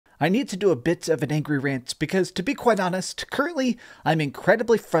I need to do a bit of an angry rant because, to be quite honest, currently I'm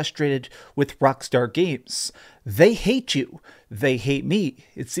incredibly frustrated with Rockstar Games. They hate you. They hate me.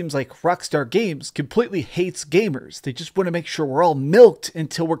 It seems like Rockstar Games completely hates gamers. They just want to make sure we're all milked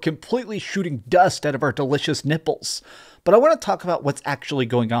until we're completely shooting dust out of our delicious nipples. But I want to talk about what's actually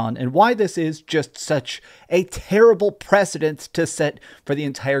going on and why this is just such a terrible precedent to set for the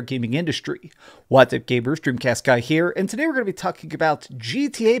entire gaming industry. What's up, gamers? DreamcastGuy here, and today we're going to be talking about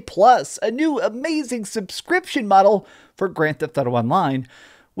GTA Plus, a new amazing subscription model for Grand Theft Auto Online,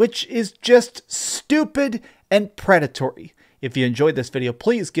 which is just stupid and predatory. If you enjoyed this video,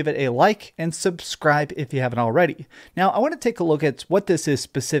 please give it a like and subscribe if you haven't already. Now, I want to take a look at what this is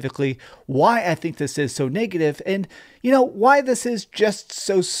specifically, why I think this is so negative, and, why this is just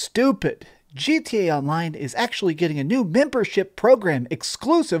so stupid. GTA Online is actually getting a new membership program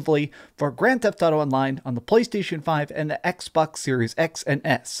exclusively for Grand Theft Auto Online on the PlayStation 5 and the Xbox Series X and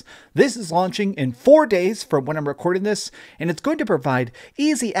S. This is launching in 4 days from when I'm recording this, and it's going to provide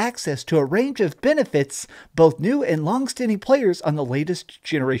easy access to a range of benefits, both new and long-standing players on the latest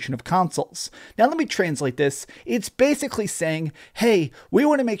generation of consoles. Now let me translate this. It's basically saying, hey, we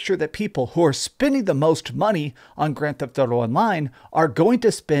want to make sure that people who are spending the most money on Grand Theft Auto Online are going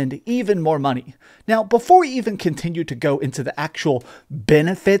to spend even more money. Now, before we even continue to go into the actual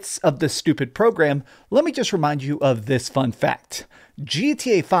benefits of this stupid program, let me just remind you of this fun fact.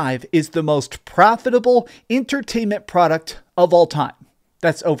 GTA 5 is the most profitable entertainment product of all time.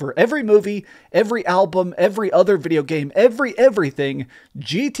 That's over every movie, every album, every other video game, everything.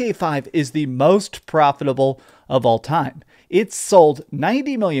 GTA 5 is the most profitable of all time. It's sold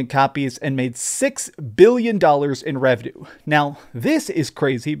 90 million copies and made $6 billion in revenue. Now, this is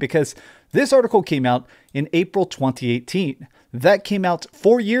crazy because this article came out in April 2018. That came out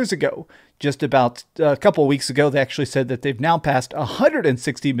 4 years ago. Just about a couple of weeks ago, they actually said that they've now passed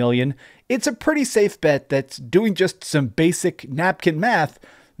 160 million. It's a pretty safe bet that doing just some basic napkin math,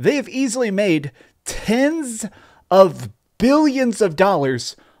 they have easily made tens of billions of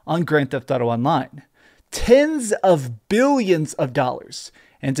dollars on Grand Theft Auto Online. Tens of billions of dollars.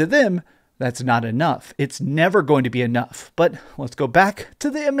 And to them, that's not enough. It's never going to be enough. But let's go back to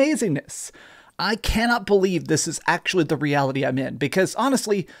the amazingness. I cannot believe this is actually the reality I'm in, because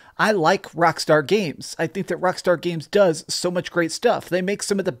honestly, I like Rockstar Games. I think that Rockstar Games does so much great stuff. They make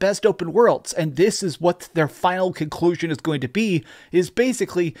some of the best open worlds, and this is what their final conclusion is going to be, is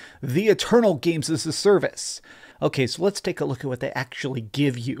basically the eternal games as a service. Okay, so let's take a look at what they actually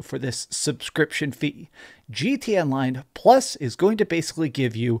give you for this subscription fee. GTA Online Plus is going to basically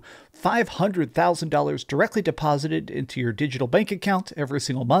give you $500,000 directly deposited into your digital bank account every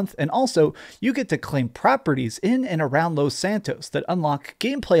single month, and also you get to claim properties in and around Los Santos that unlock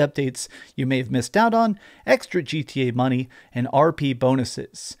gameplay updates you may have missed out on, extra GTA money, and RP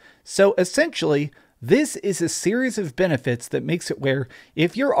bonuses. So essentially, this is a series of benefits that makes it where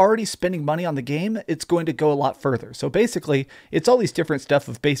if you're already spending money on the game, it's going to go a lot further. So basically, it's all these different stuff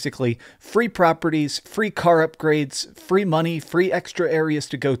of basically free properties, free car upgrades, free money, free extra areas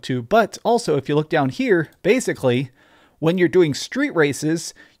to go to. But also, if you look down here, basically, when you're doing street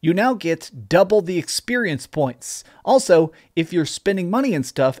races, you now get double the experience points. Also, if you're spending money and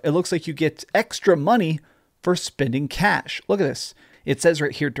stuff, it looks like you get extra money for spending cash. Look at this. It says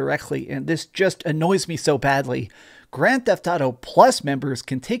right here directly, and this just annoys me so badly. Grand Theft Auto Plus members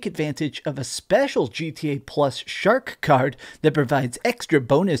can take advantage of a special GTA Plus Shark card that provides extra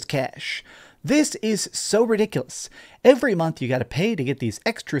bonus cash. This is so ridiculous. Every month you gotta pay to get these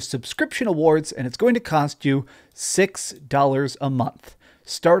extra subscription awards, and it's going to cost you $6 a month,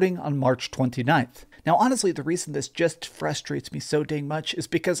 starting on March 29th. Now, honestly, the reason this just frustrates me so dang much is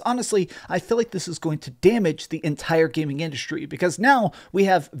because, honestly, I feel like this is going to damage the entire gaming industry, because now we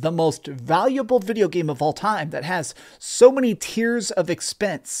have the most valuable video game of all time that has so many tiers of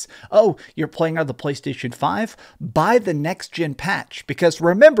expense. Oh, you're playing on the PlayStation 5? Buy the next-gen patch, because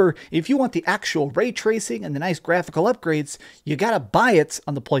remember, if you want the actual ray tracing and the nice graphical upgrades, you gotta buy it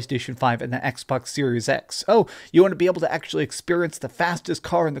on the PlayStation 5 and the Xbox Series X. Oh, you want to be able to actually experience the fastest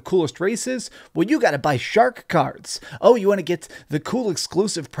car and the coolest races? Well, you gotta buy Shark cards. Oh, you want to get the cool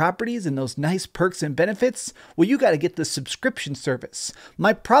exclusive properties and those nice perks and benefits? Well, you got to get the subscription service.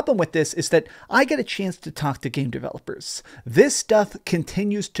 My problem with this is that I get a chance to talk to game developers. This stuff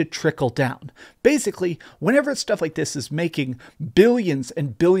continues to trickle down. Basically, whenever stuff like this is making billions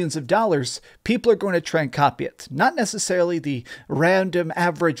and billions of dollars, people are going to try and copy it. Not necessarily the random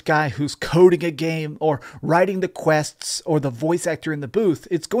average guy who's coding a game or writing the quests or the voice actor in the booth.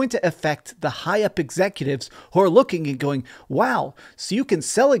 It's going to affect the high up executives who are looking and going, wow, so you can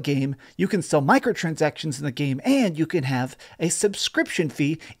sell a game, you can sell microtransactions in the game, and you can have a subscription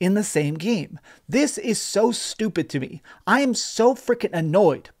fee in the same game. This is so stupid to me. I am so freaking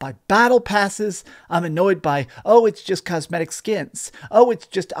annoyed by battle passes. I'm annoyed by, oh, it's just cosmetic skins. Oh, it's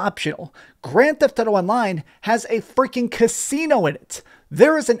just optional. Grand Theft Auto Online has a freaking casino in it.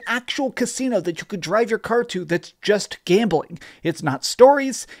 There is an actual casino that you could drive your car to that's just gambling. It's not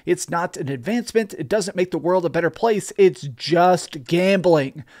stories. It's not an advancement. It doesn't make the world a better place. It's just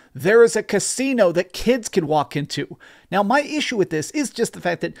gambling. There is a casino that kids can walk into. Now, my issue with this is just the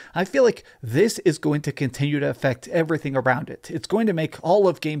fact that I feel like this is going to continue to affect everything around it. It's going to make all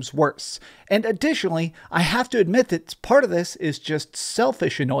of games worse. And additionally, I have to admit that part of this is just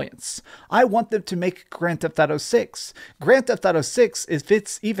selfish annoyance. I want them to make Grand Theft Auto 6. Grand Theft Auto 6, if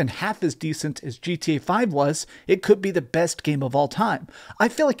it's even half as decent as GTA 5 was, it could be the best game of all time. I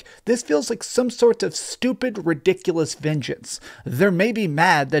feel like this feels like some sort of stupid, ridiculous vengeance. They're maybe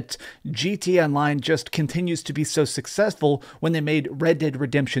mad that GTA Online just continues to be so successful when they made Red Dead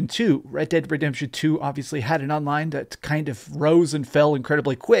Redemption 2. Red Dead Redemption 2 obviously had an online that kind of rose and fell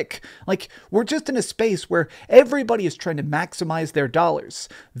incredibly quick. Like, we're just in a space where everybody is trying to maximize their dollars.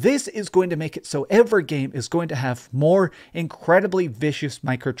 This is going to make it so every game is going to have more incredibly vicious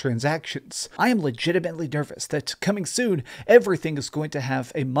microtransactions. I am legitimately nervous that coming soon, everything is going to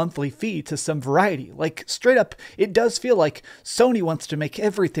have a monthly fee to some variety. Like, straight up, it does feel like Sony wants to make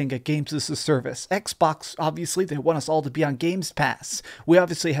everything a games as a service. Xbox, obviously, they want us all to be on Games Pass. We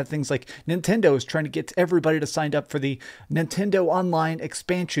obviously have things like Nintendo is trying to get everybody to sign up for the Nintendo Online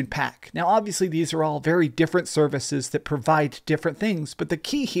expansion pack. Now, obviously, these are all very different services that provide different things, but the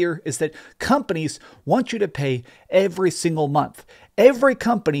key here is that companies want you to pay every single month. Every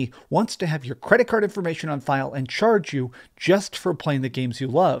company wants to have your credit card information on file and charge you just for playing the games you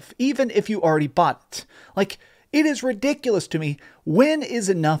love, even if you already bought it. Like, it is ridiculous to me. When is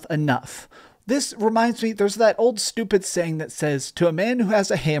enough enough? This reminds me, there's that old stupid saying that says, to a man who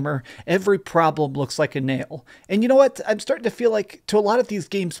has a hammer, every problem looks like a nail. And you know what? I'm starting to feel like to a lot of these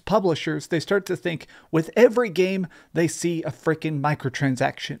games publishers, they start to think with every game, they see a freaking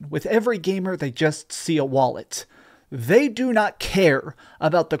microtransaction. With every gamer, they just see a wallet. They do not care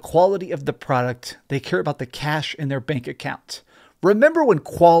about the quality of the product. They care about the cash in their bank account. Remember when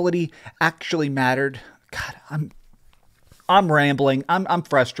quality actually mattered? God, I'm rambling. I'm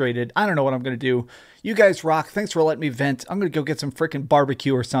frustrated. I don't know what I'm going to do. You guys rock. Thanks for letting me vent. I'm going to go get some freaking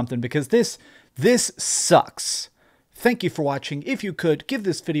barbecue or something because this sucks. Thank you for watching. If you could, give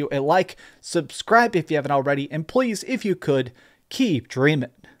this video a like, subscribe if you haven't already, and please, if you could, keep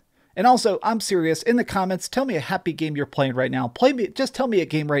dreaming. And also, I'm serious, in the comments, tell me a happy game you're playing right now. Just tell me a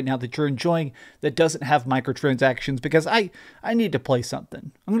game right now that you're enjoying that doesn't have microtransactions because I need to play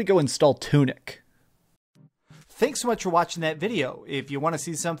something. I'm going to go install Tunic. Thanks so much for watching that video. If you want to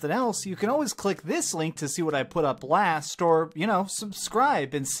see something else, you can always click this link to see what I put up last, or, you know,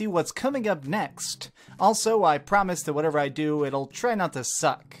 subscribe and see what's coming up next. Also, I promise that whatever I do, it'll try not to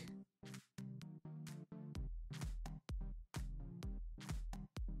suck.